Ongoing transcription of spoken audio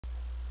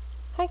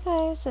Hi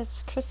guys,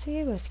 it's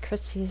Chrissie with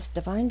Chrissie's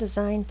Divine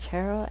Design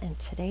Tarot, and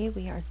today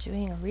we are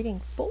doing a reading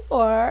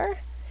for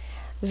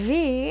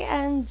V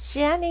and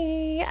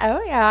Jenny.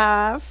 Oh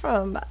yeah,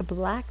 from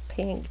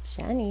Blackpink.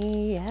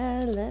 Jenny,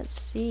 yeah, let's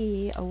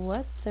see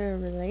what their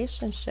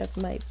relationship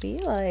might be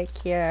like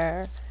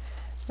here.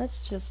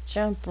 Let's just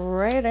jump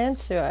right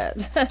into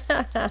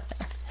it.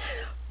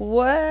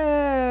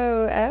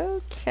 Whoa,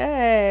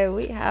 okay,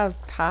 we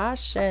have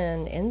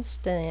passion,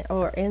 instant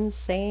or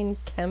insane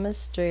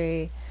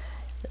chemistry,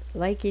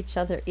 like each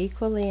other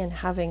equally and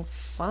having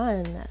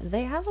fun.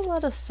 They have a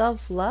lot of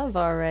self-love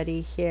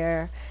already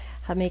here,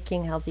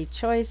 making healthy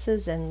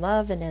choices in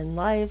love and in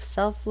life,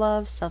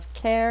 self-love,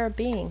 self-care,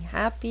 being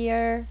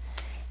happier,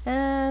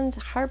 and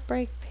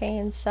heartbreak,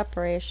 pain,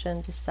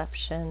 separation,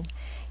 deception.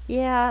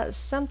 Yeah,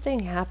 something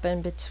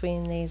happened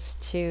between these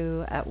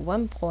two at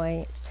one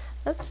point.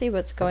 Let's see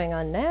what's going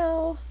on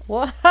now.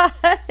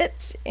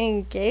 What?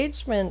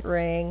 Engagement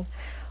ring.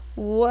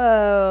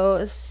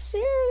 Whoa,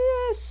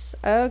 serious?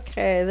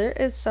 Okay, there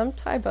is some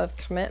type of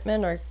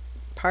commitment or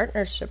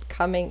partnership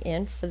coming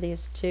in for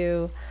these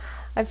two.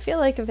 I feel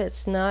like if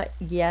it's not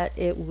yet,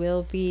 it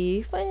will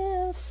be,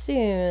 well,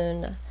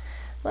 soon.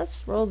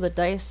 Let's roll the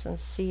dice and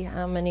see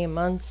how many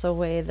months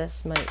away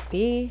this might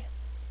be.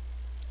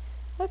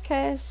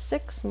 Okay,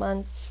 6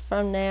 months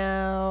from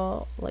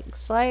now,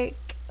 looks like.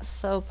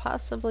 So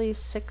possibly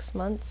 6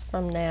 months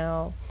from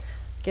now,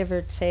 give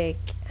or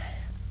take.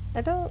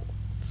 I don't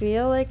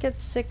feel like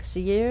it's 6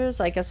 years.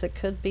 I guess it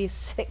could be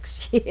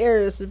 6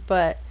 years,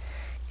 but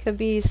it could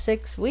be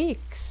 6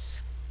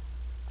 weeks.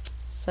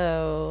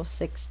 So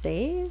 6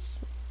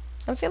 days?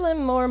 I'm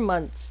feeling more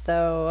months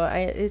though.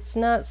 It's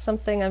not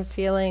something I'm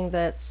feeling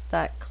that's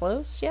that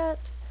close yet.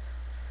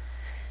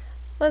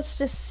 Let's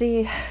just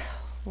see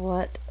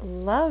what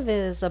love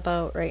is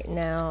about right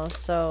now.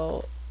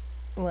 So,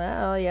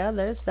 well, yeah,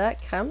 there's that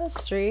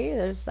chemistry,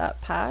 there's that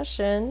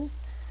passion.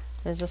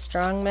 There's a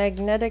strong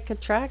magnetic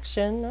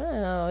attraction.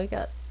 Oh, we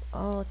got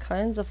all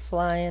kinds of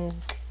flying.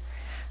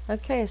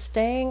 Okay,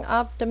 staying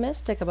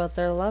optimistic about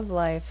their love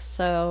life.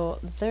 So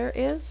there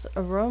is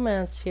a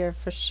romance here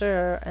for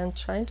sure, and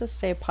trying to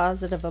stay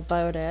positive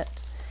about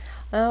it.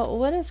 Now,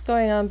 what is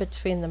going on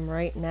between them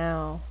right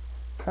now?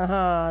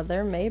 Haha,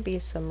 there may be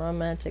some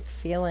romantic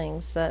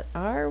feelings that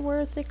are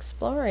worth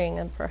exploring,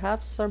 and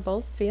perhaps they're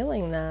both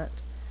feeling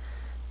that.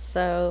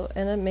 So,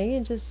 and it may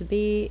just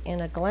be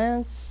in a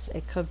glance,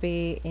 it could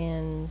be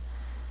in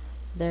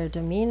their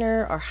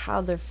demeanor or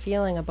how they're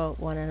feeling about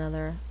one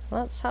another.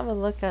 Let's have a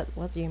look at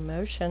what the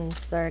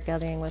emotions they're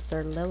getting with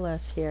their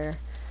Lilith here.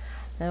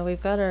 Now we've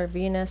got our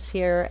Venus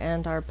here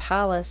and our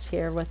Pallas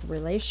here with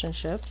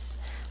relationships.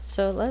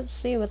 So let's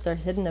see what their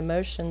hidden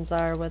emotions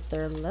are with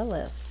their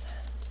Lilith.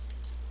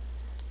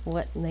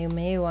 What they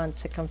may want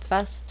to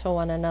confess to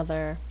one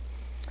another.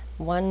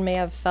 One may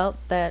have felt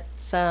that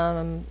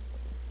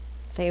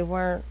they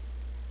weren't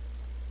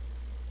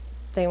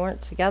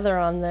together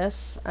on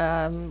this.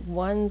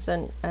 One's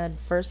an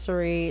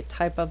adversary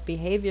type of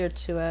behavior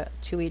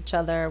to each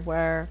other,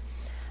 where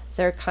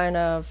they're kind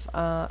of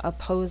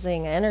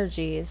opposing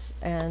energies,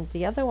 and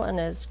the other one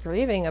is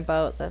grieving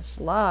about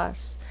this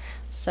loss.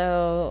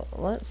 So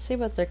let's see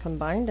what their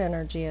combined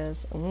energy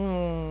is.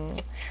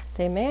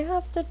 They may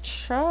have to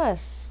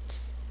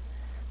trust.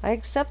 I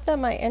accept that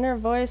my inner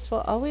voice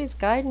will always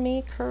guide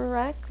me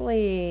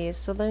correctly.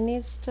 So there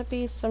needs to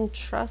be some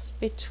trust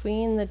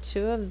between the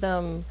two of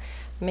them.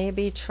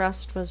 Maybe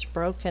trust was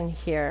broken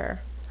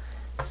here.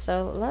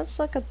 So let's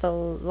look at the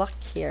luck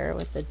here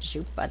with the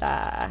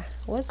Jupiter.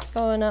 What's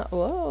going on?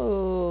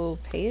 Whoa,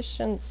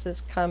 patience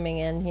is coming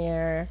in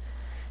here.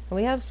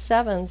 We have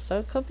 7, so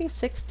it could be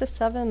 6 to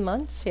 7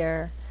 months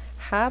here.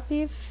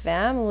 Happy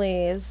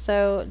families.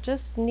 So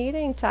just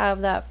needing to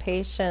have that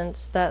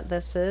patience that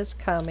this is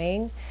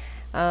coming.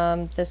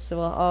 This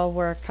will all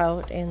work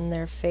out in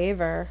their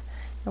favor.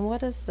 And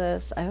what is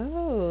this?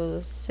 Oh,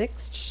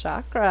 6th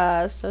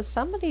chakra. So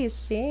somebody's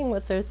seeing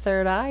with their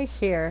third eye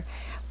here,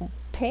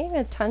 paying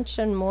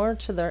attention more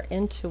to their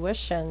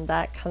intuition,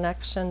 that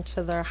connection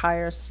to their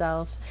higher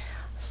self,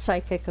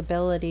 psychic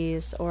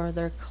abilities, or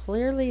they're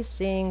clearly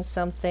seeing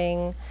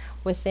something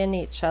within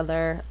each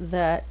other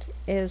that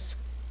is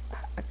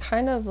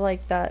kind of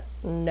like that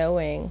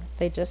knowing.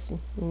 They just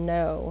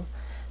know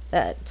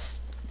that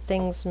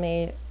things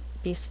may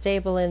be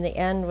stable in the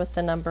end with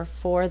the number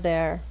 4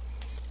 there.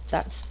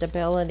 That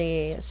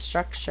stability,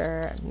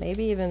 structure,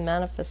 maybe even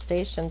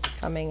manifestations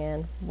coming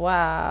in.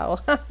 Wow.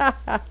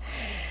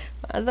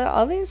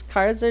 All these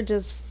cards are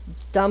just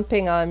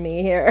dumping on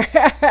me here.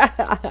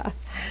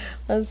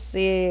 Let's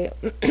see.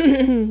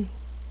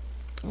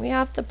 We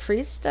have the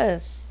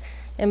Priestess.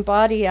 I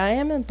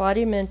am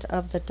embodiment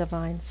of the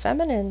divine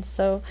feminine.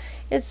 So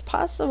it's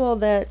possible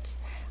that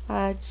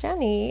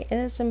Jenny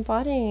is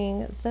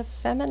embodying the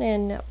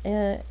feminine,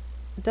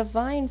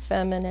 divine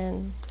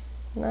feminine.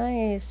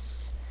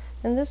 Nice.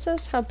 And this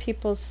is how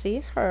people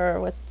see her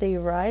with the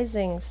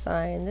rising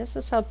sign. This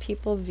is how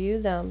people view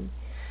them.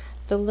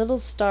 The little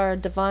star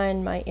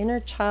divine, my inner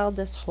child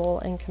is whole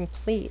and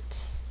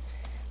complete.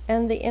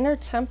 And the inner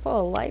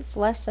temple, life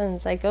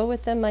lessons. I go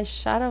within my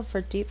shadow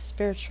for deep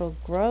spiritual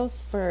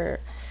growth for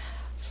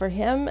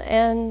him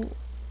and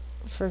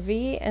for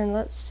V. And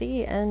let's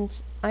see.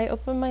 And I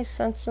open my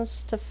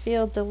senses to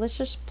feel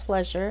delicious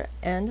pleasure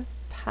and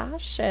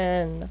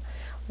passion.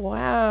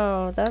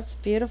 Wow, that's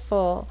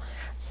beautiful.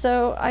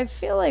 So I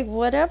feel like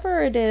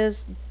whatever it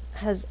is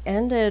has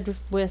ended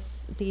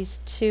with these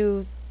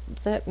two,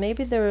 that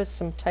maybe there was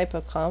some type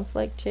of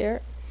conflict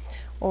here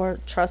or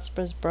trust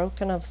was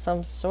broken of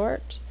some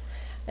sort.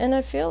 And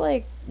I feel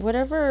like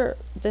whatever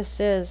this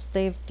is,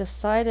 they've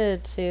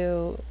decided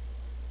to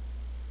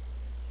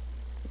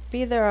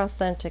be their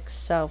authentic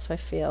self. I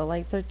feel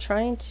like they're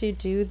trying to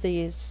do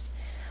these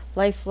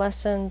life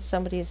lessons.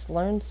 Somebody's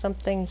learned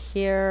something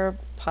here,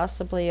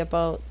 possibly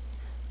about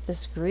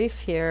this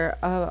grief here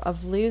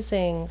of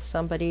losing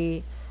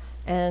somebody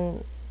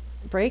and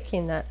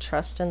breaking that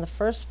trust in the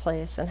first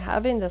place, and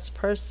having this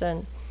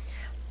person,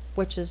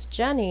 which is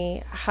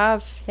Jenny,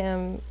 have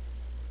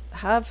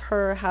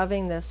her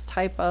having this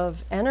type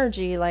of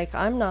energy like,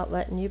 I'm not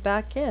letting you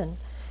back in.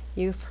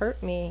 You've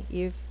hurt me.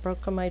 You've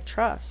broken my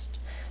trust.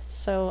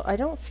 So I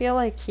don't feel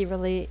like he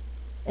really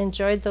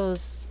enjoyed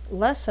those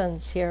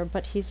lessons here,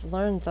 but he's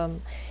learned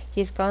them.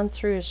 He's gone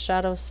through his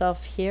shadow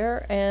self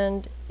here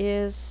and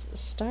is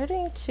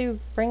starting to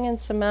bring in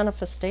some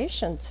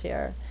manifestations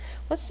here.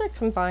 What's their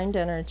combined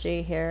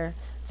energy here?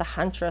 The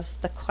Huntress,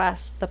 the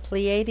Quest, the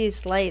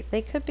Pleiades light.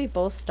 They could be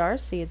both star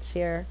seeds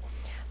here.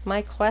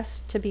 My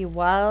quest to be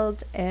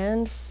wild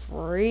and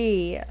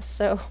free.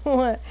 So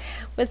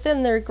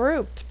within their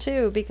group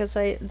too, because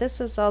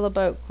this is all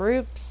about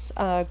groups,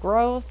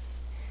 growth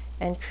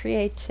and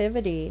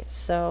creativity.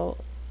 So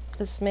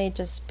this may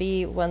just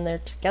be when they're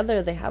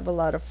together, they have a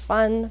lot of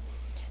fun,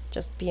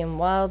 just being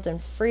wild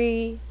and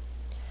free.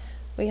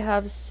 We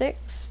have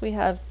 6, we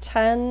have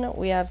 10,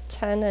 we have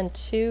 10 and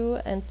 2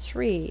 and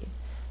 3.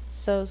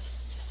 So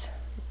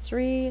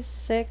 3,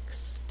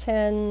 6,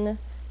 10,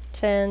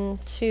 10,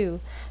 2.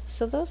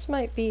 So those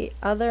might be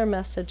other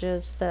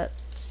messages that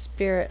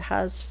Spirit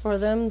has for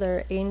them,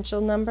 their angel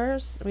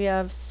numbers. We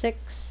have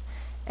 6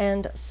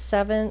 and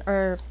 7,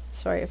 or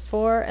sorry,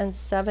 4 and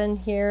 7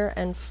 here,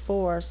 and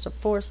 4. So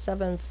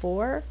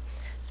 474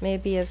 may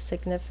be of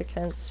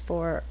significance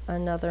for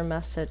another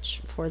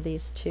message for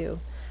these two,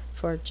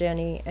 for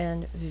Jenny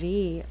and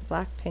V,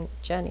 Blackpink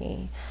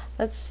Jenny.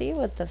 Let's see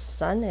what the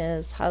Sun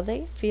is, how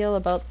they feel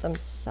about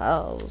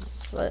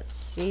themselves. Let's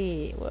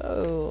see.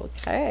 Whoa,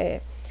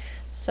 okay.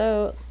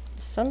 So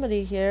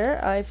somebody here,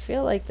 I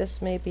feel like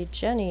this may be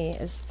Jenny,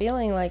 is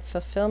feeling like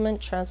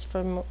fulfillment,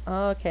 transform.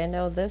 Oh, okay,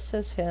 no, this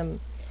is him.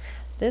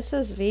 This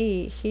is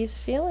V. He's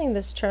feeling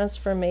this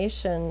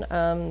transformation,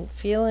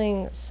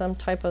 feeling some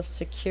type of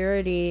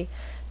security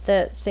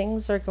that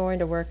things are going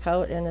to work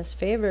out in his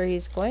favor.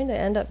 He's going to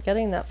end up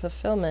getting that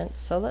fulfillment.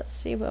 So let's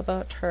see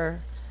about her.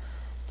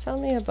 Tell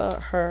me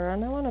about her.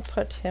 And I want to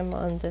put him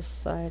on this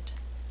side,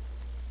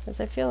 because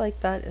I feel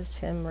like that is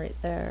him right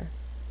there.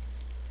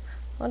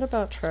 What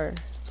about her?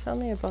 Tell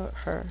me about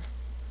her.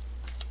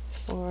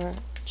 For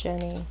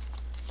Jenny.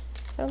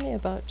 Tell me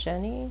about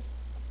Jenny.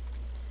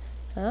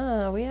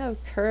 Ah, we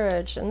have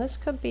courage, and this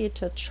could be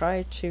to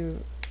try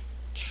to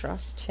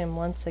trust him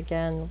once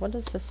again. What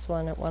is this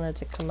one? It wanted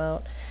to come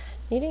out.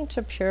 Needing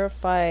to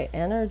purify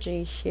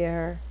energy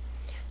here.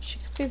 She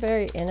could be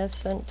very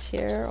innocent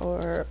here,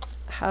 or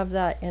have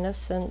that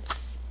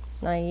innocence,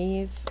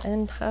 naive,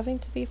 and having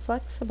to be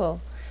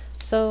flexible.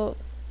 So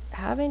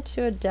having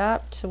to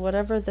adapt to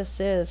whatever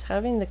this is,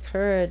 having the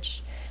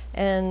courage,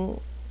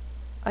 and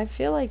I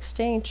feel like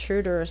staying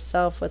true to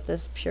herself with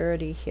this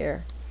purity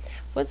here.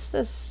 What's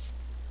this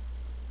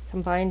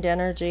combined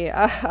energy?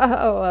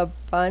 Oh,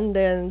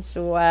 abundance.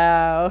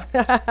 Wow.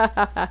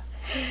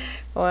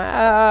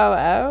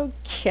 Wow,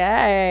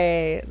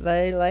 okay.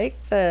 They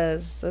like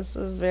this. This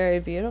is very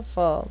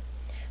beautiful.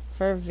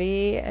 For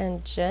V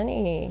and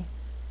Jenny.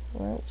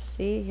 Let's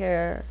see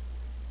here.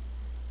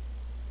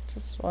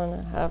 Just want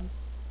to have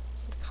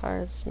the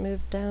cards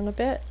move down a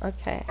bit.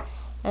 Okay.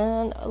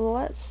 And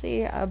let's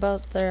see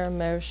about their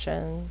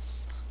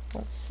emotions.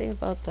 Let's see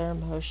about their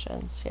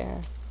emotions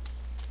here.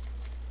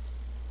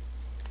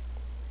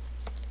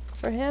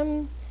 For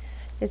him,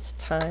 it's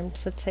time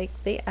to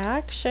take the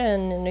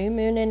action. New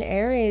moon in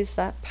Aries,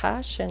 that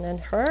passion. And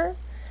her,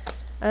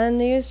 a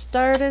new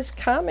start is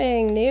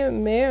coming. New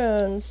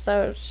moon.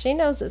 So she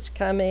knows it's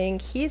coming.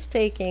 He's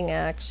taking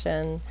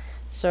action.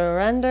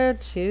 Surrender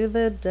to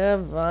the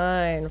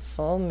divine.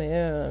 Full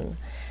moon.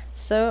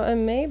 So it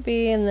may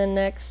be in the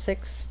next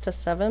 6 to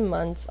 7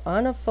 months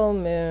on a full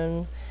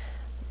moon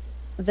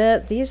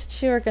that these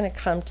two are going to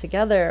come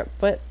together,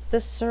 but the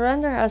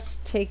surrender has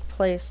to take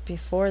place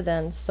before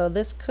then. So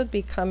this could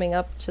be coming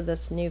up to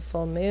this new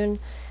full moon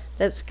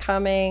that's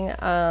coming.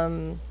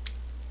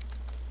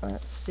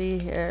 Let's see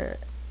here.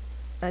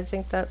 I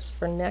think that's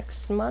for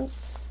next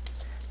month.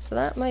 So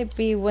that might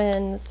be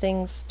when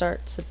things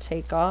start to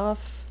take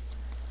off.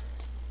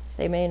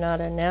 They may not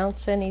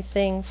announce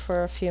anything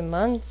for a few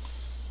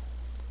months.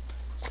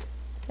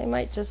 They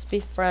might just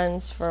be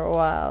friends for a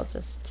while,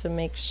 just to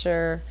make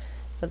sure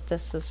that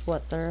this is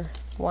what they're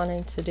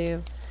wanting to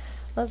do.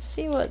 Let's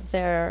see what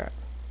their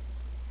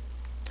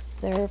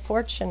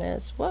fortune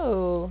is.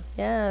 Whoa,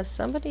 yeah,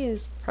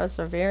 somebody's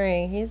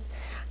persevering.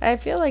 I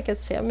feel like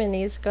it's him, and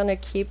he's gonna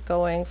keep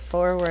going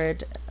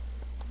forward,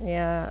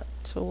 yeah,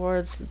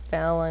 towards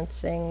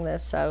balancing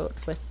this out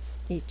with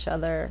each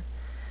other.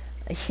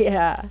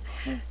 Yeah,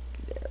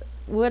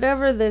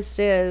 whatever this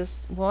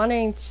is,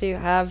 wanting to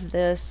have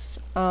this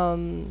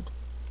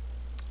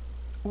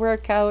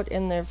work out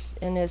in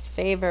his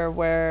favor,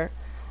 where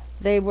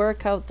they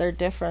work out their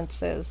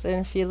differences.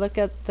 And if you look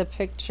at the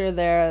picture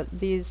there,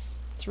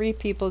 these three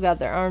people got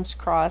their arms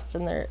crossed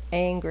and they're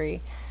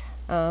angry,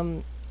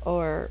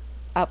 or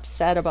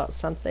upset about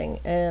something.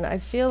 And I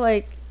feel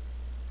like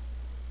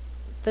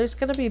there's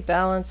going to be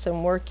balance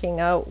in working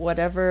out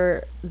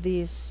whatever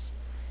these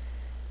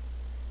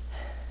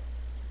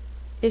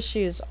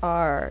issues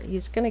are.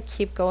 He's going to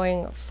keep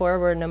going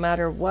forward no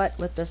matter what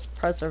with this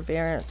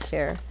perseverance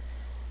here.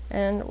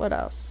 And what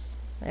else?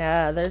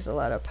 Yeah, there's a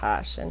lot of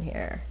passion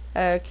here.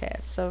 Okay,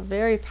 so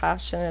very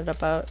passionate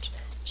about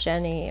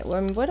Jenny.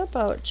 What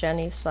about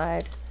Jenny's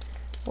side?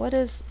 What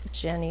is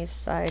Jenny's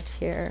side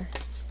here?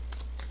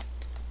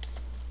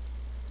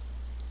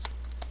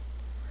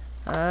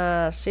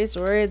 She's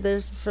worried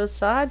there's a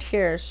facade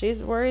here.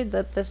 She's worried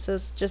that this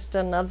is just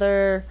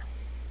another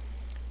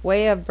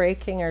way of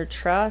breaking her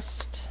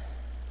trust.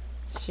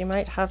 She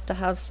might have to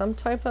have some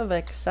type of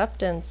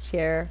acceptance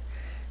here.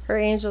 Her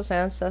angels,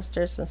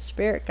 ancestors, and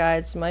spirit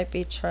guides might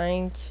be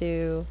trying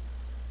to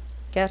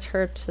get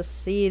her to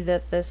see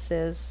that this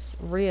is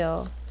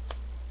real.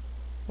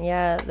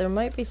 Yeah, there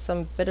might be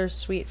some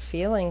bittersweet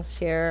feelings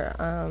here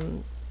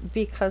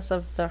because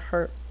of the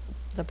hurt,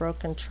 the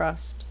broken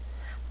trust.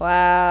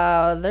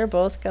 Wow, they're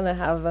both going to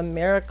have a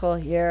miracle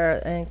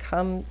here and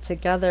come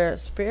together.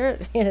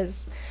 Spirit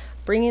is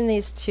bringing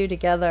these two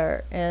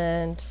together,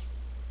 and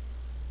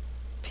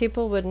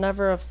people would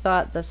never have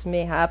thought this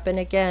may happen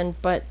again,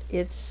 but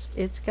it's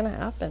going to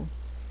happen.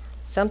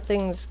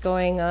 Something's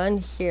going on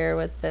here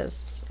with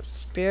this.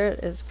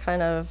 Spirit is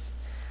kind of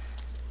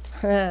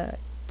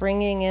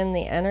bringing in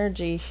the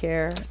energy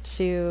here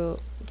to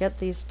get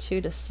these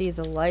two to see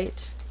the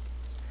light.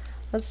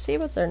 Let's see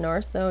what their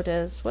north node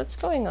is. What's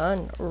going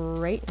on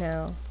right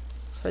now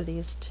for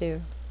these two?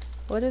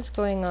 What is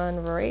going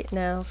on right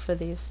now for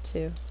these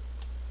two?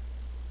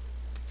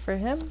 For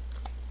him?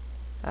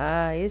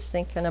 He's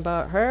thinking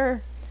about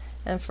her.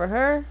 And for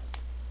her,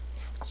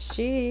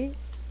 she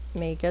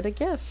may get a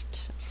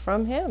gift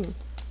from him.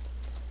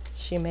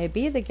 She may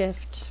be the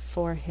gift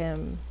for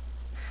him.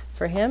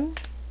 For him,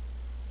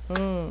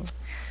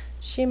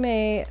 she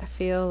may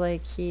feel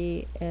like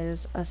he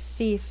is a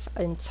thief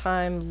in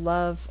time,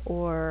 love,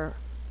 or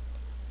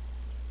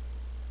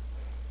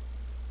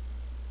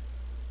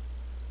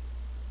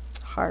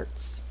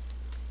hearts.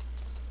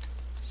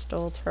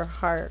 Stole her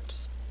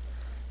heart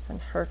and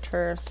hurt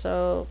her.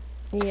 So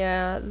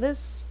yeah,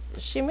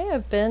 she may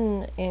have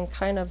been in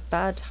kind of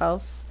bad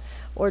health,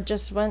 or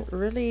just went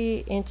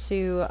really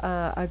into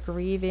a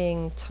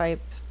grieving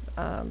type,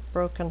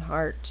 broken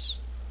heart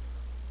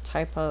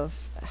type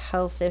of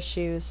health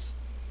issues,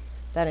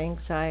 that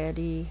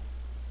anxiety.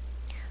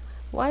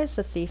 Why is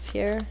the thief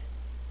here?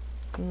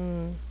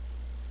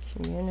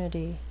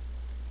 Community.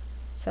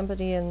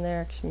 Somebody in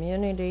their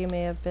community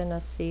may have been a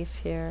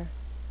thief here.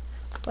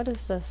 What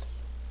is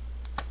this?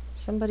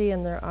 Somebody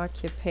in their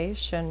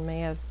occupation may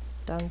have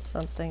done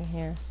something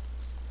here.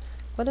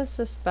 What is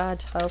this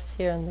bad health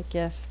here in the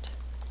gift?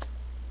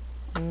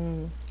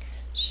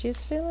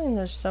 She's feeling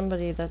there's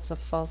somebody that's a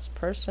false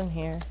person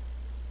here.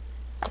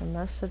 A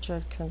message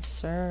of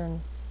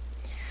concern.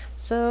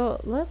 So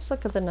let's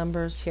look at the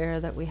numbers here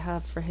that we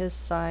have for his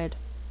side.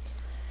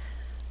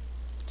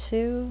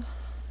 2,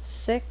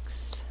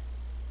 6,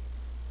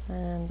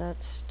 and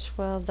that's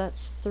 12.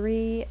 That's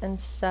 3 and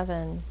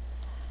 7.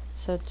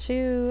 So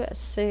 2,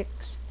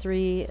 6,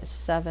 3,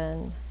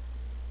 7.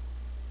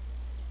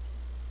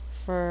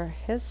 For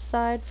his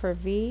side, for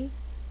V.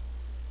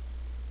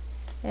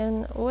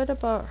 And what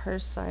about her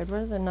side?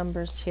 What are the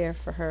numbers here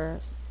for her?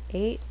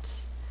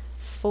 8,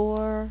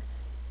 4,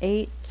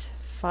 8,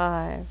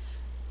 5.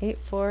 8,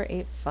 4,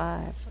 8,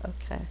 5.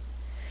 Okay.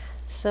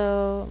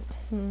 So,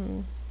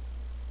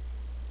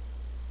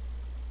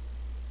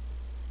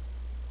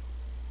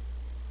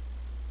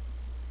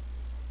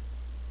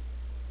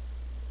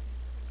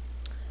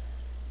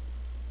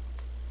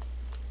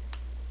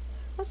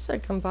 what's their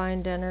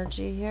combined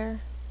energy here?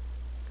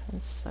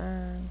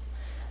 Concern.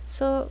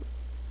 So,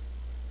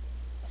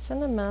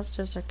 Ascended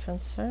Masters are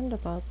concerned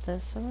about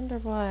this. I wonder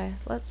why.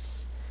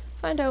 Let's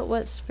find out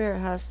what Spirit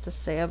has to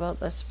say about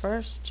this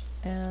first,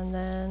 and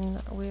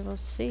then we will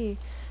see.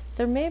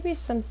 There may be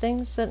some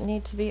things that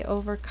need to be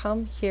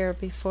overcome here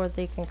before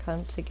they can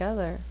come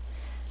together.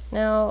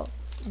 Now,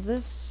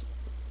 there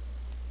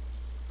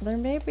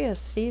may be a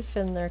thief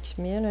in their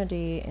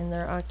community, in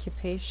their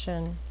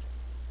occupation,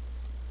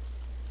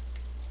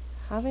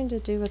 having to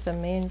do with the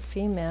main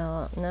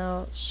female.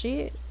 Now,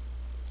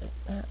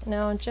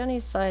 on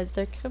Jenny's side,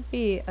 there could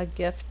be a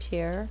gift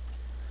here,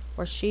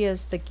 or she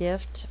is the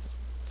gift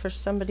for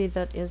somebody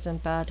that is in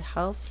bad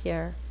health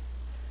here.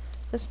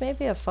 This may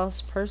be a false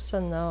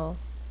person though,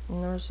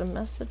 and there's a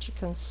message of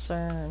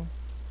concern.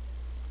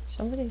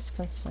 Somebody's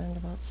concerned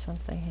about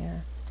something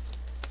here.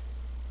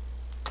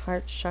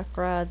 Heart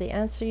chakra. The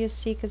answer you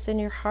seek is in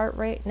your heart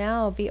right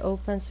now. Be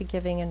open to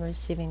giving and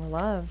receiving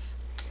love.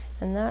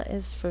 And that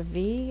is for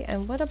V.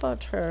 And what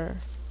about her?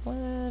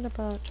 What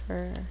about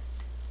her?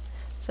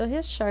 So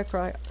his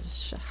chakra,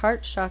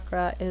 heart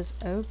chakra, is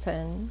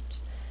opened.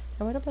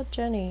 And what about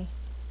Jenny?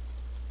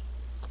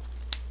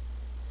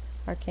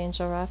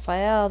 Archangel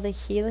Raphael, the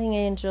healing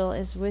angel,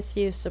 is with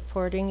you,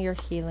 supporting your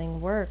healing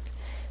work.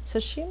 So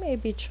she may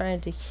be trying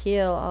to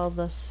heal all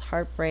this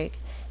heartbreak,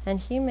 and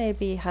he may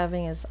be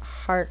having his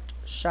heart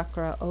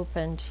chakra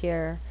opened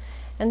here.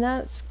 And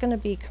that's going to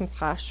be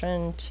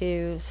compassion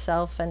to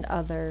self and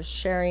others,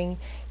 sharing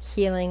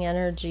healing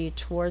energy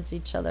towards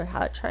each other,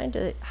 trying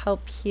to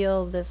help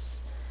heal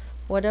this,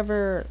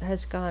 whatever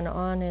has gone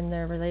on in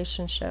their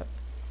relationship.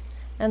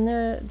 And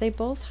they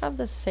both have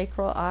the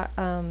sacral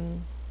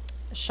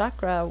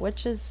chakra,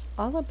 which is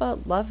all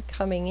about love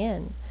coming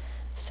in,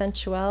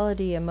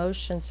 sensuality,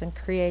 emotions, and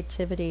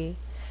creativity.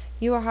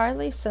 You are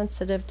highly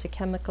sensitive to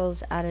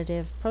chemicals,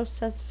 additive,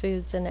 processed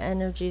foods, and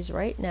energies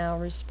right now.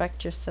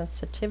 Respect your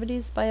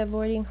sensitivities by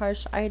avoiding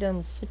harsh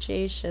items,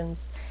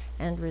 situations,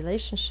 and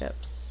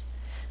relationships.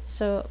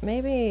 So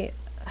maybe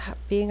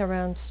being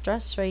around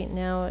stress right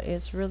now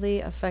is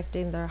really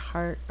affecting their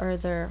heart or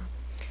their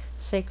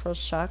sacral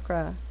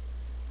chakra.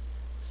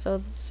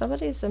 So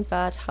somebody's in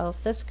bad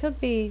health. This could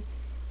be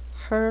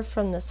her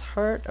from this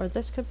hurt, or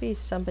this could be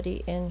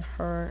somebody in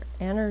her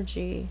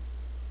energy.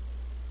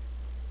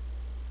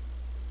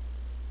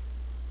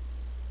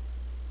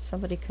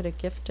 Somebody could have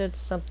gifted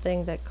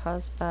something that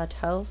caused bad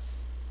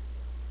health.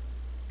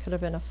 Could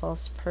have been a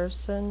false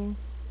person.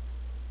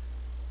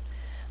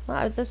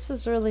 Wow, this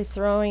is really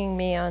throwing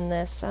me on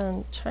this.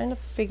 I'm trying to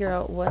figure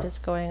out what is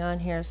going on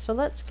here. So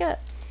let's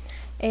get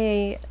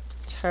a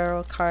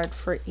tarot card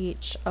for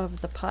each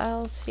of the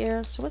piles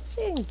here. So what's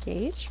the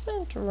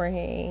engagement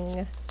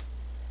ring?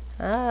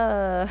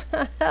 Ah,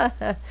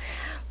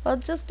 well,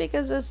 just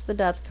because it's the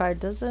death card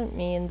doesn't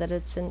mean that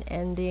it's an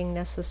ending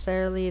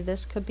necessarily.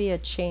 This could be a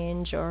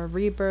change or a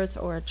rebirth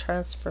or a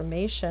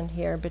transformation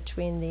here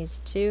between these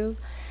two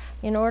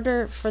in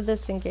order for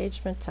this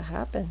engagement to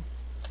happen.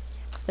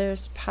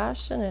 There's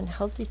passion and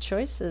healthy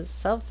choices,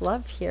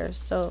 self-love here.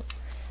 So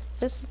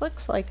this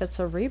looks like it's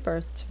a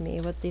rebirth to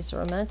me with these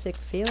romantic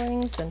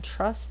feelings and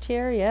trust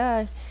here.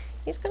 Yeah,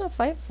 he's going to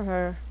fight for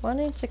her,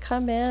 wanting to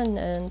come in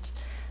and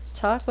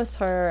talk with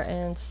her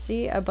and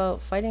see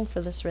about fighting for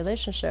this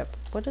relationship.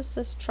 What is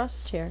this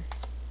trust here?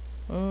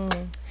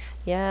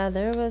 Yeah,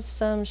 there was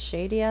some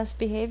shady ass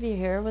behavior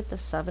here with the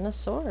Seven of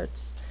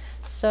Swords.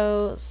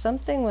 So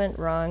something went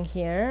wrong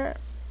here.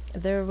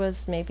 There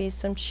was maybe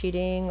some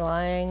cheating,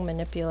 lying,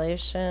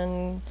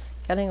 manipulation,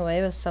 getting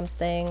away with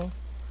something.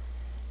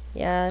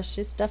 Yeah,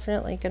 she's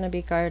definitely going to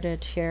be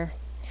guarded here.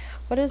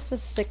 What is the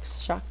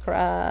sixth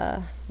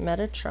chakra?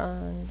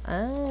 Metatron.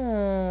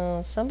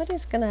 Oh,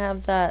 somebody's going to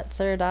have that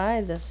third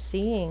eye, this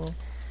seeing,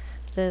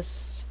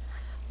 this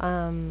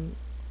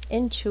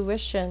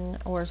intuition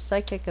or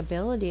psychic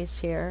abilities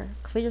here,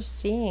 clear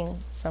seeing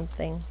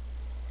something.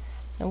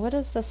 And what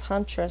is this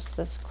huntress,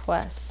 this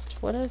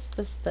quest? What is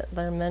this that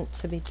they're meant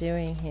to be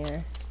doing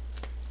here?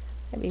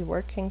 Maybe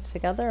working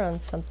together on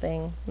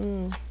something.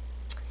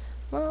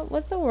 Well,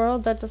 with the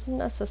world, that doesn't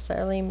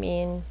necessarily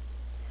mean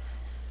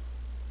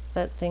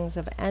that things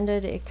have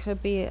ended. It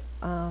could be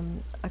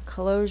a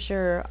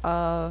closure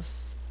of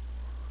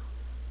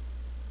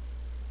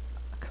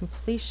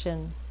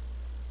completion,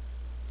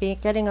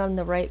 getting on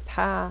the right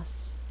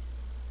path.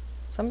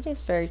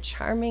 Somebody's very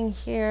charming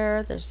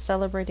here. They're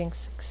celebrating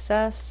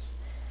success.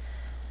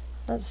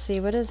 Let's see,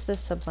 what is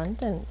this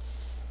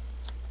abundance?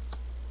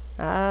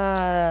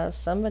 Ah,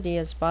 somebody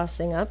is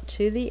bossing up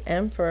to the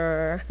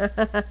Emperor.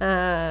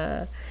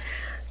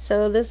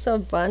 So this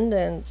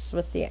abundance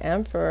with the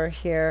Emperor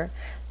here,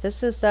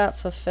 this is that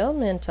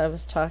fulfillment I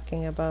was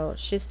talking about.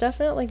 She's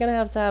definitely going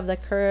to have the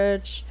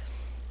courage,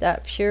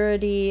 that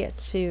purity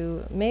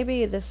to,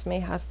 maybe this may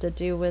have to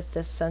do with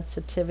this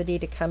sensitivity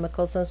to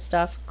chemicals and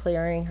stuff,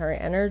 clearing her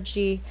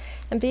energy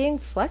and being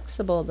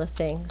flexible to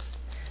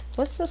things.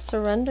 What's the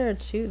surrender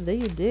to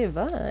the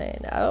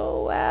divine?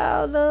 Oh,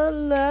 wow, the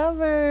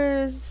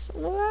Lovers.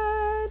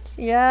 What?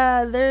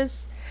 Yeah,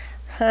 there's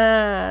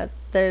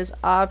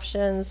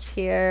options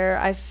here.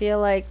 I feel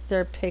like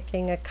they're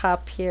picking a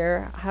cup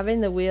here, having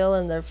the wheel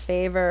in their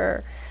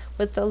favor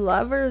with the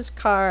Lovers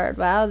card.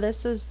 Wow,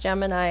 this is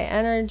Gemini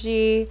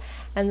energy,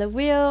 and the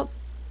wheel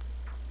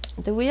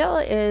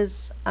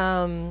is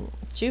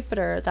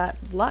Jupiter. That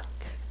luck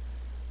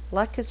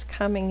is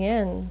coming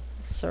in.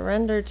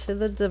 Surrender to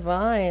the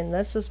divine.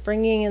 This is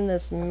bringing in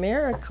this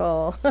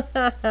miracle.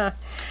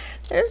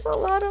 There's a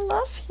lot of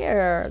love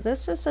here.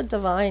 This is a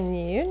divine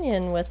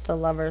union with the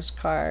Lovers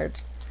card.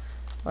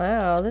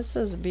 Wow, this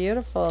is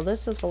beautiful.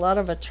 This is a lot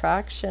of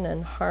attraction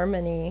and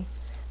harmony.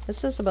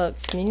 This is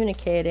about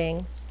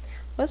communicating.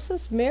 What's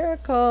this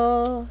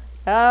miracle?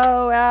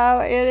 Oh,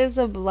 wow. It is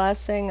a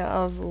blessing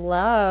of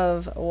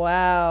love.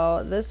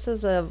 Wow. This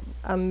is a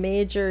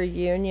major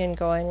union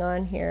going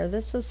on here.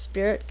 This is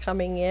spirit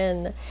coming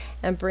in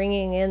and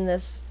bringing in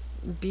this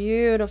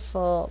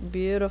beautiful,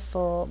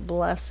 beautiful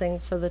blessing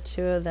for the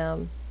two of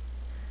them.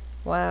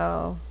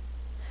 Wow.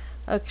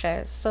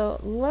 Okay, so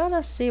let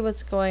us see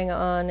what's going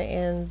on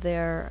in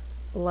their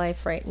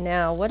life right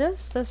now. What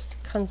is this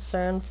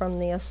concern from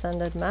the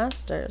Ascended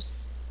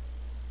Masters?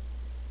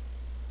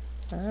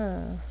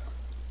 Ah.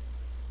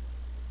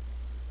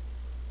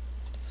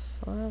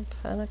 Four of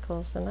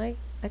Pentacles, and I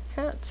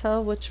can't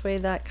tell which way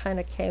that kind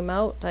of came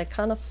out. I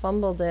kind of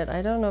fumbled it.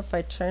 I don't know if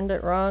I turned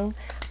it wrong.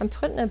 I'm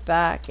putting it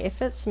back.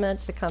 If it's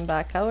meant to come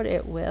back out,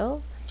 it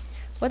will.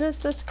 What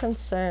is this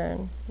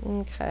concern?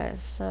 Okay,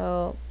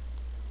 so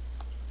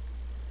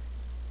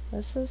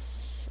this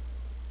is,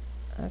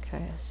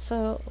 okay,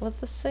 so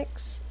with the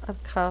Six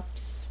of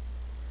Cups,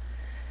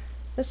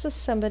 this is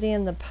somebody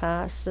in the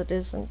past that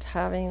isn't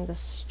having the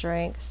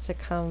strength to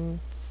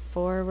come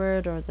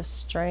forward or the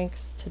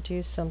strength to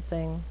do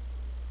something,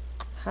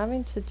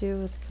 having to do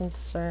with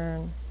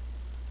concern.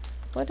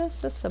 What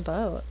is this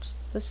about?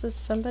 This is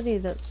somebody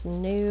that's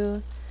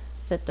new,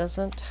 that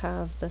doesn't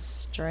have the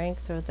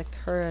strength or the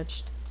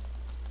courage.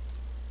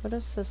 What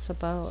is this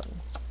about?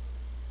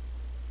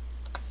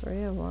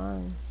 Three of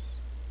Wands.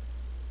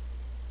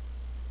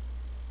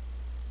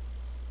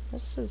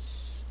 This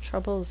is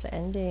troubles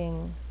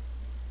ending.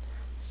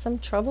 Some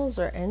troubles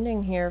are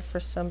ending here for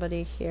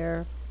somebody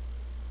here.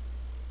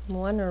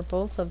 One or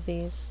both of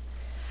these.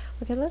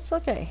 Okay, let's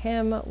look at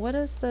him. What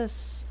is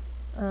this?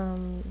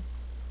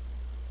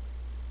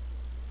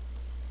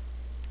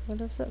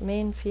 What is it?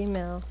 Male,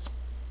 female.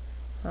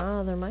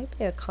 Oh, there might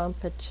be a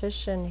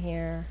competition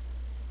here.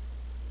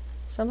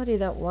 Somebody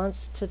that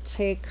wants to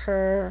take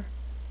her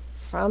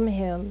from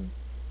him.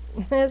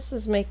 This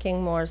is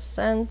making more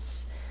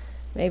sense.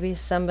 Maybe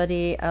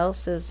somebody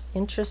else is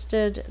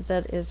interested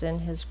that is in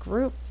his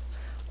group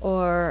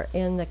or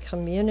in the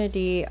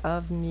community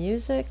of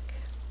music,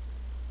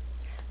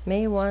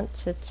 may want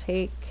to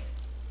take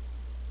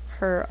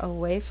her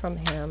away from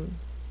him.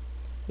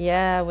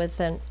 Yeah, with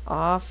an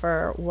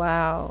offer.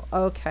 Wow.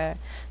 Okay.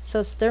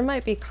 So there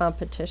might be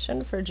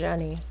competition for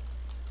Jenny.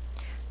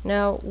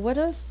 Now, what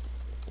is,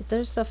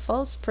 there's a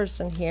false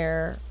person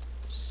here.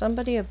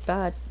 Somebody of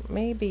bad,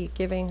 maybe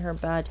giving her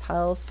bad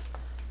health.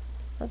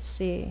 Let's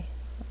see.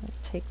 I'll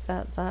take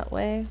that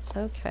way.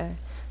 Okay.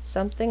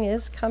 Something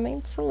is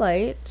coming to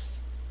light.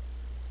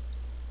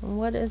 And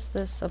what is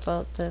this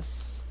about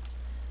this?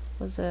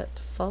 Was it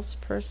false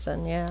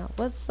person? Yeah.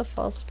 What's the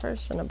false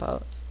person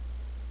about?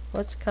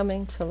 What's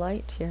coming to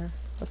light here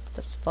with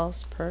this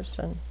false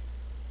person?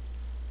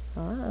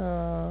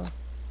 Ah,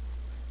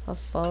 a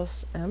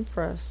false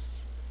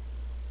empress.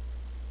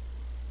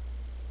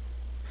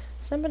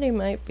 Somebody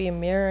might be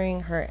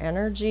mirroring her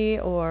energy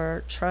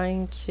or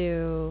trying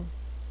to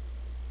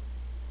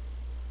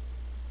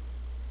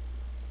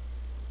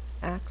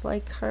act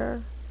like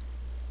her.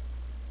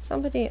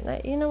 Somebody,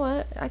 you know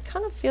what? I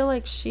kind of feel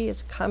like she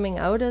is coming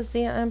out as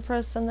the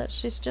empress and that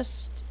she's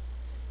just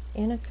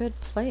in a good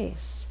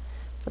place.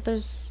 But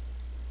there's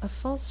a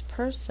false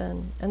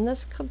person, and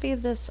this could be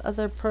this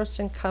other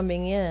person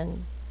coming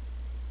in.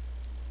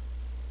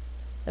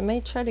 They may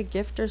try to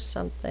gift her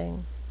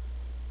something.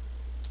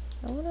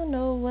 I want to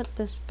know what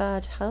this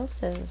bad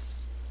health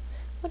is.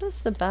 What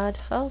is the bad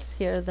health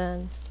here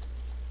then?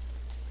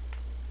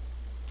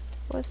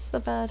 What's the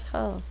bad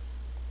health?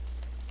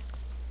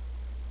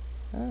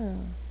 Oh.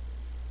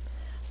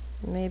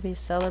 Maybe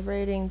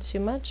celebrating too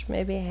much,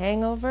 maybe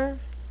hangover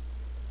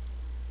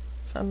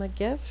from a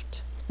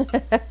gift.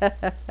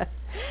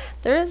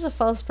 There is a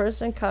false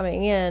person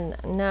coming in.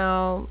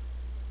 Now,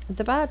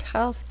 the bad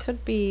health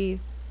could be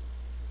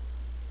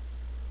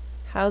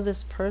how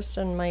this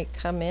person might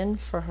come in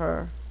for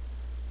her.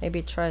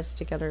 Maybe tries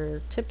to get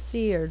her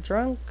tipsy or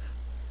drunk,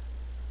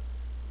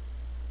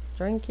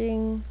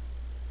 drinking,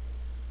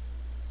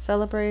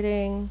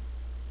 celebrating,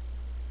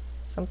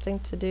 something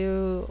to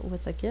do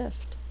with a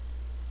gift.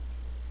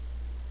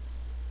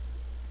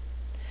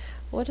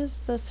 What is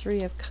the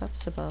Three of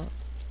Cups about?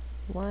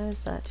 Why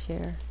is that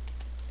here?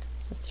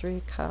 The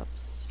Three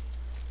Cups.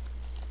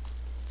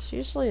 It's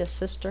usually a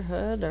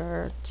sisterhood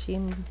or a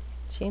team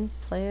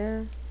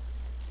player.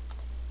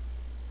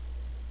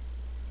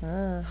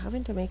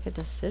 Having to make a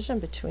decision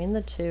between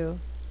the two.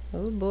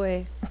 Oh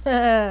boy.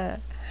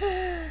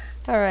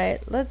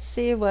 Alright, let's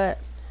see what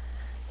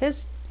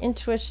his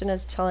intuition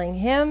is telling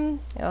him.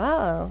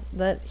 Oh,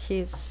 that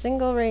he's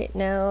single right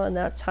now and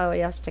that's how he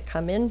has to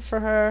come in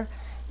for her.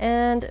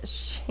 And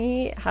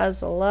she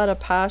has a lot of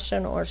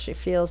passion, or she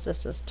feels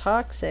this is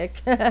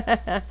toxic.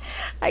 I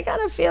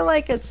kind of feel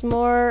like it's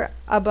more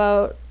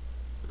about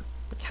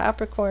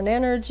Capricorn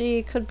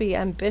energy. Could be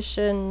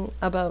ambition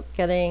about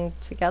getting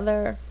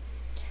together,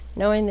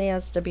 knowing they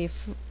has to be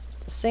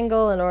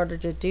single in order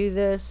to do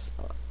this.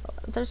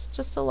 There's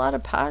just a lot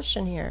of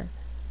passion here,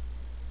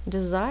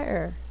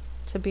 desire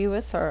to be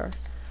with her.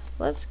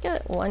 let's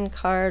get one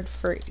card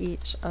for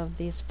each of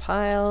these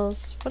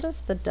piles. What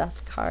is the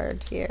Death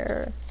card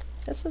here?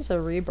 This is a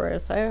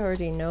rebirth. I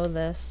already know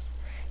this.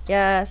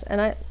 Yes,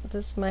 and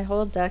my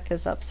whole deck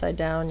is upside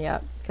down,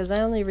 yep, because I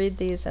only read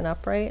these in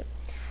upright.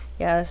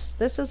 Yes,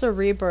 this is a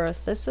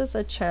rebirth. This is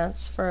a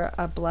chance for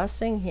a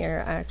blessing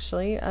here,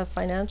 actually, a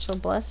financial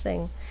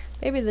blessing.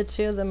 Maybe the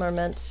two of them are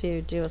meant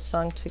to do a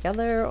song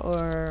together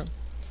or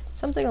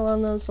something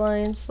along those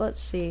lines.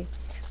 Let's see.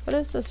 What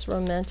is this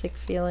romantic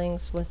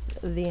feelings with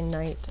the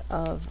Knight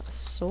of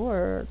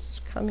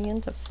Swords coming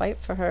in to fight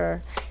for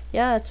her?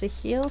 Yeah, to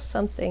heal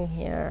something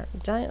here.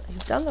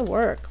 He's done the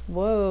work.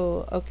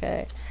 Whoa,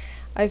 okay.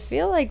 I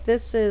feel like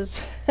this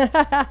is...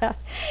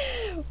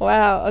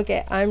 Wow,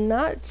 okay. I'm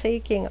not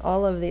taking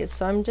all of these,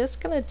 so I'm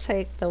just going to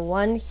take the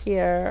one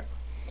here,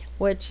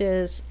 which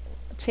is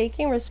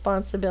taking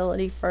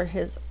responsibility for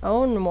his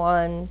own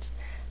wand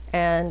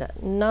and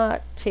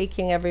not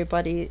taking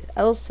everybody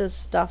else's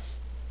stuff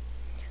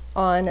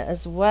on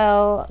as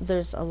well.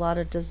 There's a lot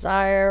of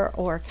desire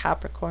or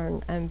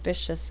Capricorn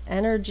ambitious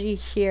energy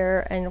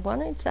here and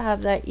wanting to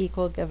have that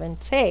equal give and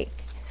take.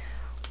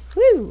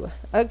 Whew,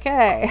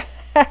 okay.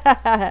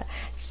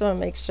 Just want to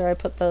make sure I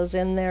put those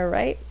in there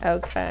right.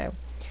 Okay.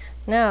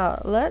 Now,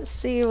 let's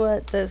see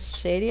what this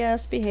shady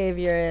ass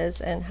behavior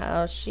is and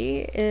how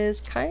she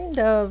is kind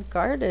of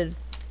guarded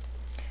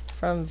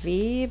from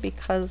V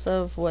because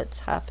of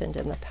what's happened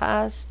in the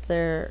past.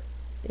 There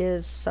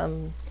is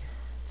some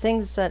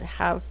things that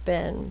have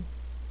been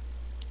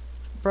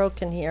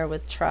broken here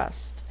with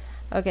trust.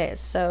 Okay,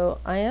 so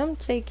I am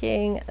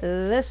taking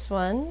this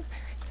one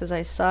because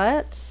I saw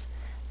it,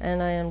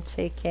 and I am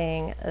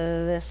taking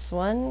this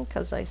one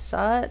because I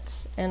saw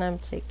it, and I'm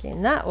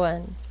taking that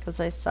one because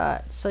I saw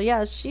it. So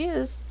yeah, she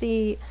is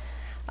the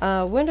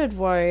Wounded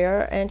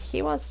Warrior, and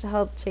he wants to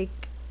help take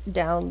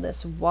down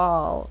this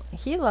wall.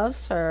 He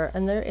loves her,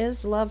 and there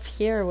is love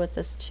here with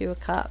this Two of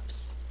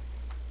Cups.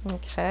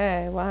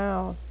 Okay,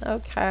 wow,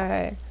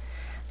 okay.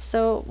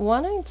 So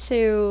wanting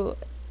to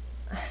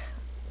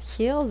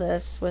heal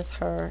this with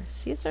her.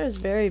 Caesar is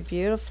very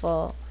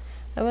beautiful.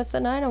 And with the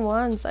Nine of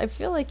Wands, I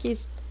feel like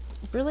he's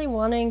really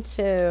wanting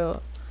to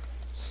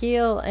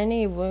heal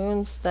any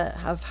wounds that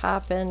have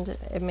happened.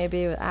 It may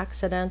be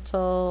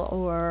accidental,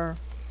 or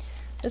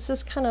this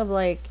is kind of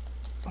like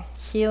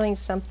healing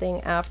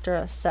something after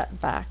a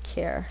setback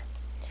here.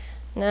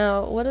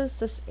 Now, what is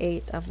this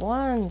Eight of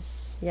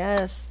Wands?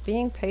 Yes,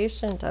 being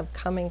patient of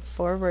coming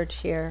forward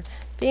here,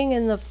 being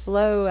in the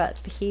flow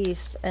at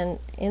peace and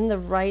in the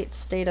right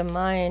state of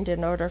mind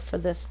in order for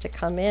this to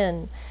come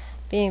in.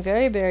 Being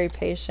very, very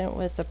patient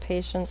with the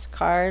Patience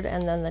card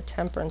and then the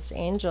Temperance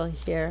Angel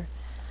here.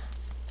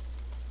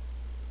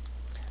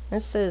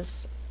 This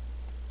is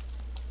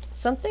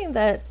something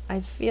that I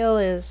feel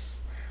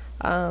is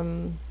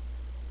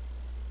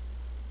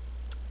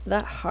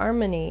that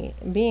harmony,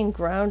 being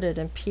grounded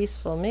and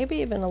peaceful, maybe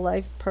even a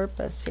life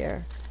purpose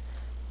here.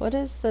 What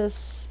is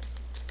this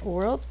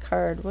World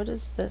card? What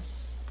is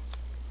this?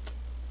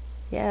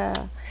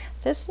 Yeah,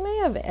 this may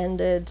have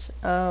ended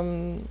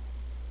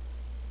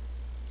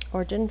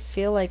or didn't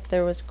feel like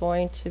there was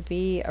going to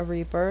be a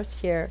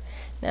rebirth here.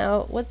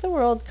 Now, with the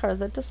World card,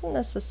 that doesn't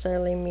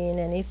necessarily mean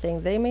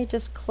anything. They may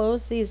just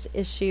close these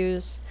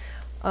issues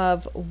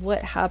of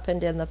what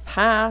happened in the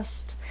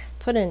past,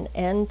 put an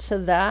end to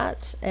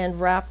that, and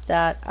wrap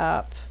that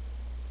up.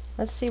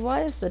 Let's see,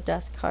 why is the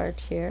Death card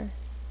here?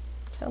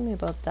 Tell me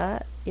about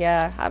that.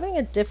 Yeah, having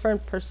a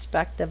different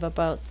perspective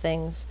about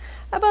things,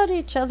 about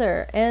each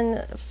other,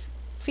 and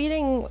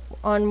feeding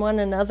on one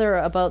another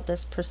about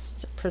this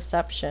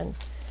perception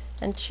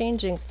and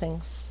changing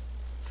things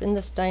in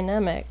this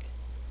dynamic.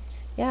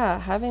 Yeah,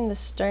 having the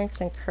strength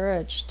and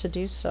courage to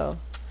do so.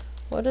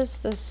 What is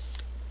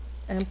this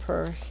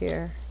Emperor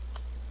here?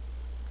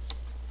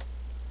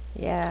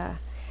 Yeah,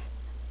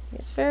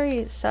 he's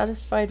very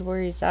satisfied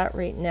where he's at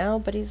right now,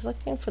 but he's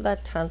looking for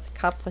that 10th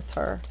cup with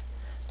her.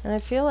 And I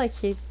feel like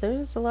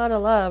there's a lot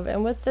of love.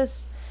 And with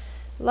this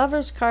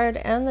Lover's card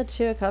and the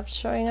Two of Cups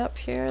showing up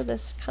here,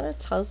 this kind of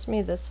tells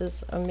me this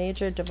is a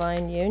major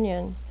divine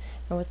union.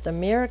 And with the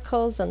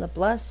miracles and the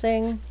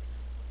blessing,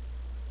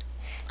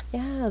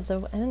 yeah,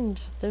 the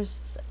end.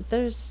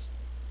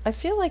 I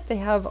feel like they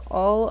have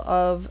all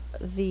of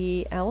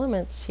the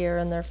elements here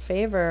in their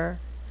favor.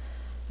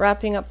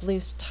 Wrapping up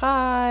loose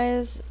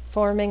ties,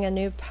 forming a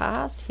new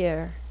path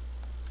here.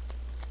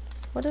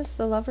 What is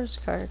the Lover's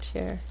card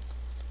here?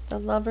 The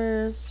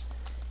Lovers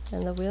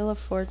and the Wheel of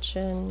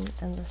Fortune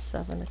and the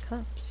Seven of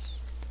Cups.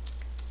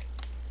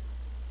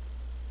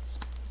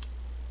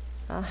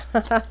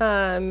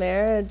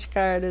 Marriage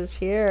card is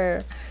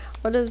here.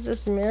 What is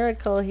this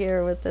miracle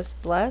here with this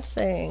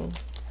blessing?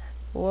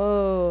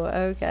 Whoa,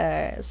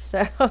 okay.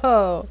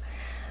 So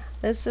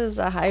this is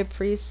a High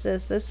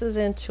Priestess. This is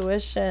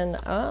intuition.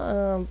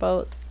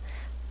 About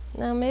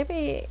now,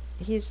 maybe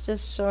he's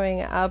just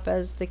showing up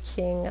as the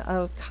King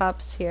of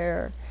Cups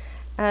here,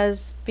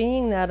 as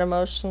being that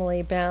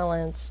emotionally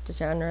balanced,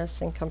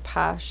 generous and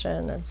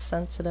compassion and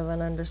sensitive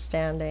and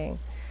understanding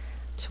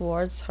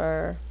towards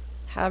her,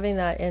 having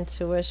that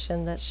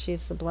intuition that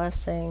she's a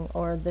blessing,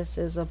 or this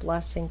is a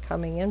blessing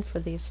coming in for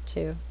these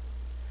two.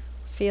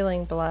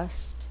 Feeling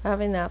blessed,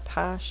 having that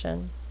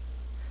passion.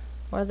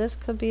 Or this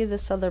could be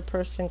this other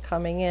person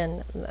coming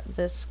in.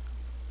 This,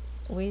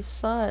 we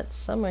saw it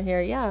somewhere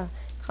here. Yeah,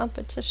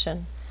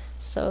 competition.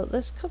 So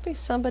this could be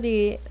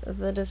somebody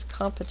that is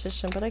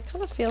competition, but I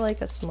kind of feel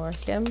like it's more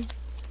him.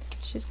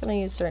 She's going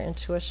to use her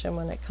intuition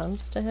when it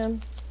comes to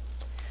him.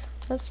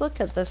 Let's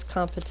look at this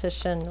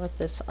competition with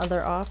this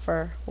other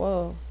offer.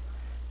 Whoa,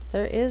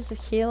 there is a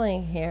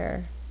healing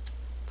here.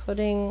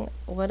 Putting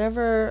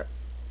whatever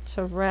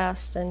to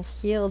rest and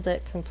healed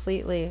it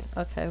completely.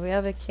 Okay, we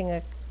have a King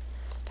of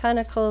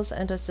Pentacles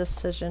and a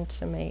decision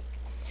to make.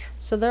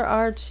 So there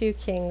are two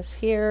kings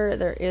here.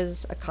 There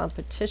is a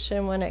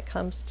competition when it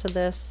comes to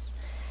this.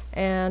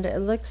 And it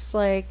looks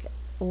like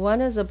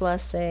one is a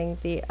blessing,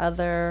 the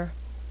other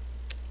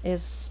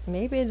is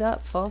maybe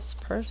that false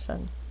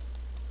person.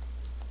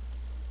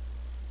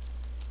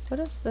 What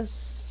is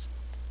this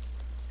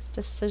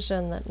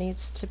decision that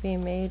needs to be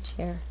made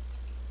here?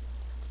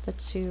 The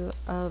Two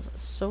of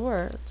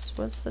Swords.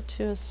 What's the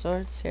Two of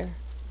Swords here?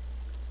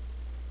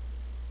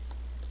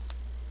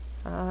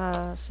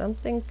 Ah,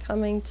 something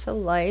coming to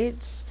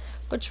light,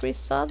 which we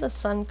saw the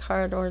Sun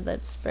card, or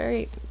that's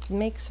very,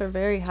 makes her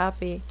very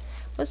happy.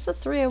 What's the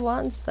Three of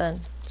Wands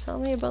then? Tell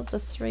me about the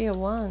Three of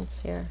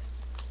Wands here.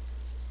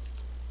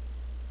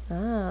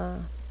 Ah,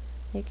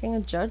 making a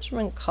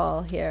judgment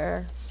call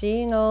here.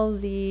 Seeing all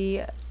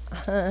the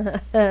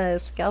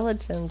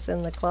skeletons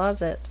in the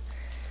closet.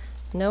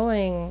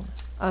 Knowing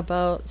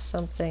about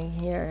something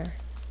here.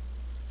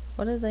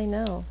 What do they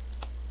know?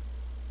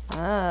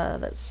 Ah,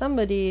 that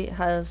somebody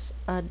has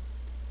a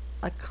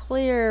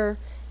clear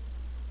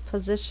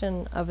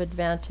position of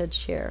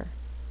advantage here.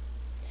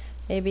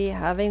 Maybe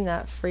having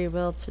that free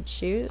will to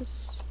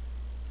choose.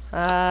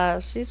 Ah,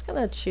 she's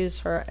going to choose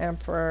her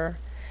Emperor.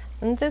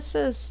 And this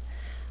is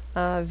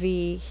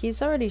V.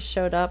 He's already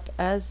showed up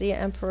as the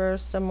Emperor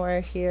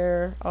somewhere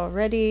here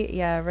already.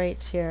 Yeah,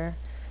 right here.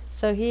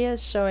 So he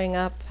is showing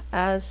up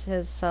as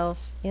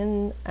himself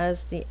in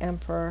as the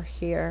Emperor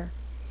here.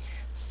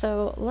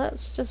 So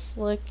let's just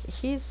look.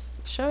 He's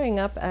showing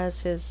up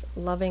as his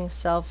loving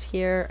self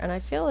here, and I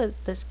feel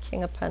that this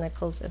King of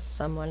Pentacles is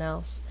someone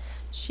else.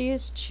 She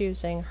is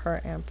choosing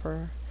her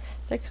Emperor.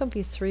 There could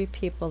be three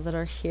people that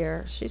are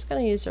here. She's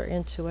going to use her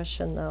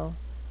intuition though.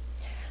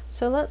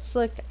 So let's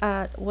look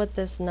at what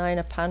this Nine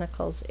of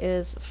Pentacles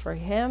is for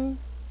him.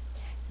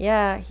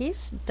 Yeah,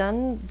 he's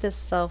done this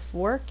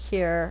self-work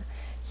here.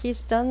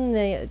 He's done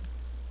the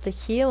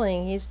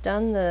healing. He's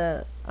done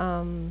the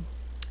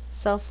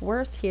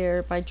self-worth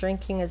here by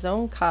drinking his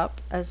own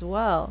cup as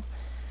well.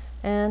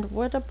 And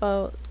what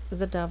about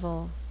the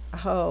Devil?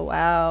 Oh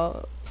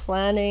wow,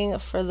 planning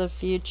for the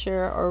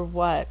future or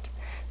what?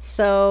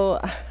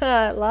 So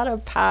a lot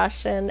of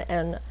passion,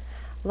 and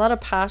a lot of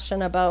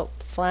passion about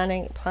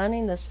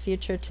planning this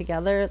future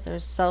together.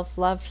 There's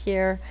self-love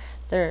here.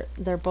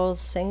 They're both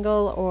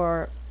single,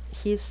 or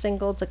he's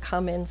single to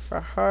come in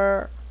for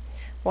her.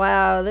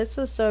 Wow, this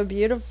is so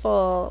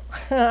beautiful.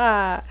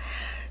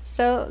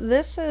 So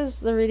this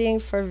is the reading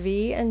for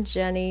V and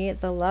Jenny,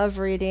 the love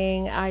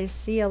reading. I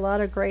see a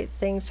lot of great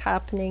things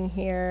happening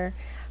here.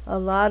 A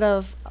lot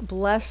of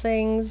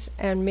blessings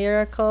and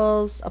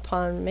miracles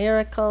upon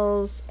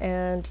miracles,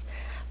 and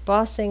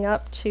bossing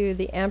up to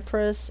the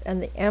Empress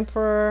and the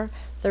Emperor.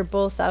 They're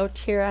both out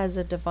here as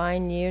a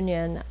divine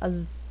union.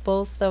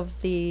 Both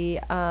of the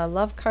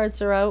love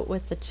cards are out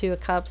with the Two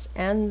of Cups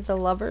and the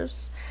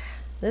Lovers.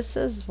 This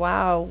is,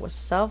 wow,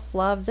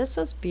 self-love. This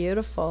is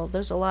beautiful.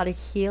 There's a lot of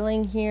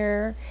healing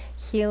here,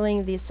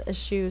 healing these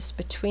issues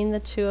between the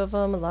two of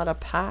them, a lot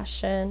of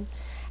passion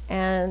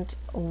and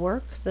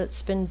work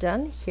that's been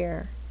done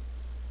here.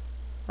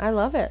 I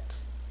love it.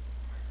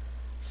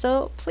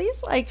 So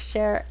please like,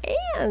 share,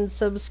 and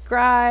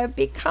subscribe.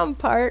 Become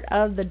part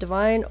of the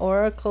Divine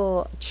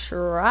Oracle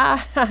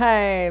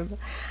tribe.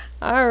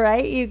 All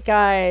right, you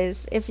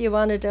guys, if you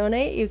want to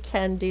donate, you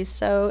can do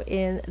so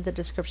in the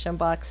description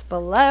box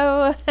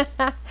below.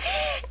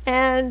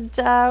 And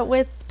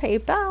with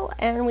PayPal,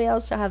 and we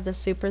also have the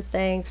super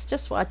thanks.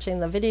 Just watching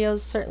the videos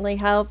certainly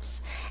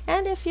helps.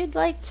 And if you'd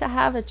like to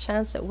have a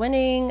chance at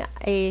winning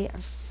a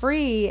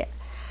free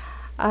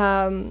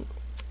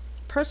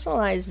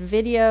personalized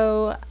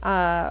video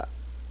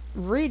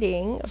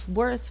reading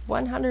worth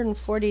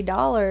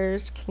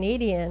 $140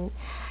 Canadian,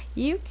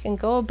 you can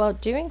go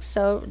about doing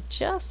so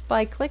just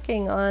by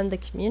clicking on the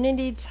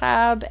community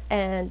tab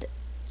and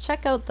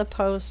check out the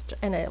post,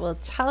 and it will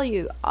tell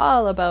you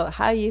all about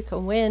how you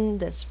can win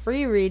this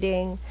free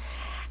reading.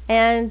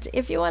 And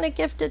if you want to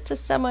gift it to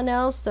someone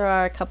else, there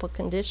are a couple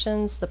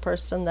conditions. The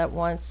person that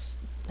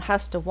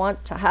has to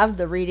want to have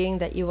the reading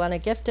that you want to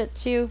gift it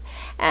to,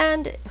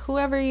 and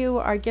whoever you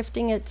are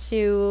gifting it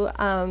to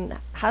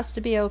has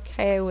to be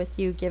okay with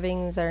you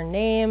giving their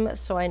name,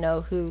 so I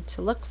know who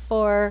to look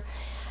for,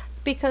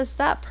 because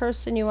that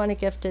person you want to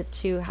gift it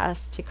to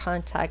has to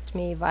contact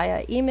me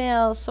via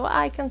email so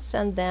I can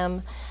send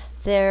them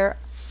their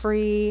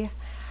free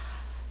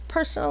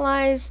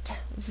personalized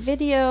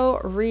video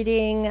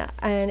reading,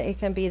 and it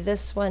can be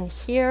this one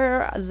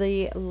here,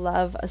 the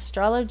Love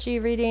Astrology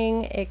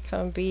reading. It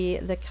can be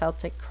the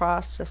Celtic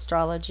Cross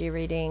Astrology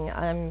reading.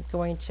 I'm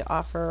going to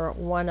offer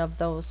one of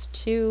those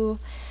two,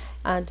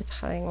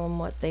 depending on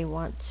what they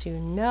want to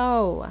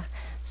know.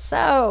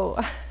 So,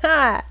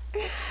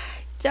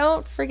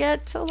 don't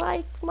forget to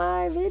like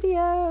my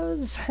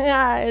videos.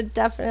 It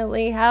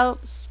definitely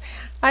helps.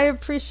 I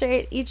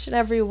appreciate each and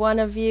every one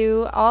of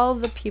you, all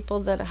the people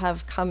that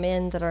have come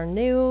in that are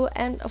new,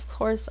 and of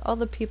course all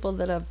the people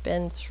that have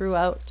been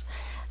throughout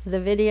the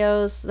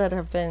videos, that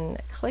have been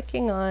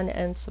clicking on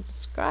and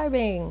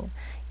subscribing.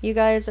 You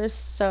guys are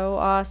so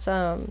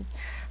awesome.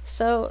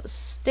 So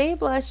stay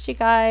blessed, you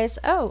guys.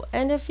 Oh,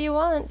 and if you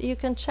want, you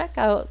can check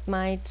out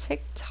my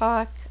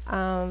TikTok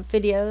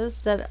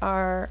videos that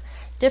are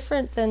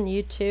different than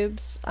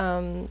YouTube's.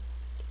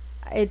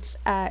 It's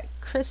at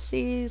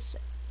Chrissie's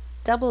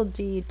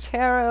D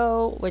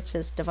Tarot, which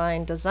is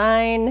divine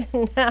design.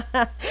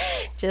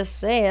 Just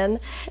saying.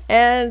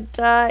 And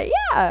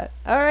yeah,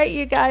 all right,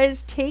 you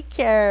guys, take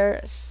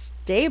care,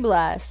 stay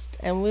blessed,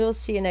 and we will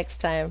see you next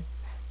time.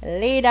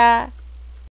 Later.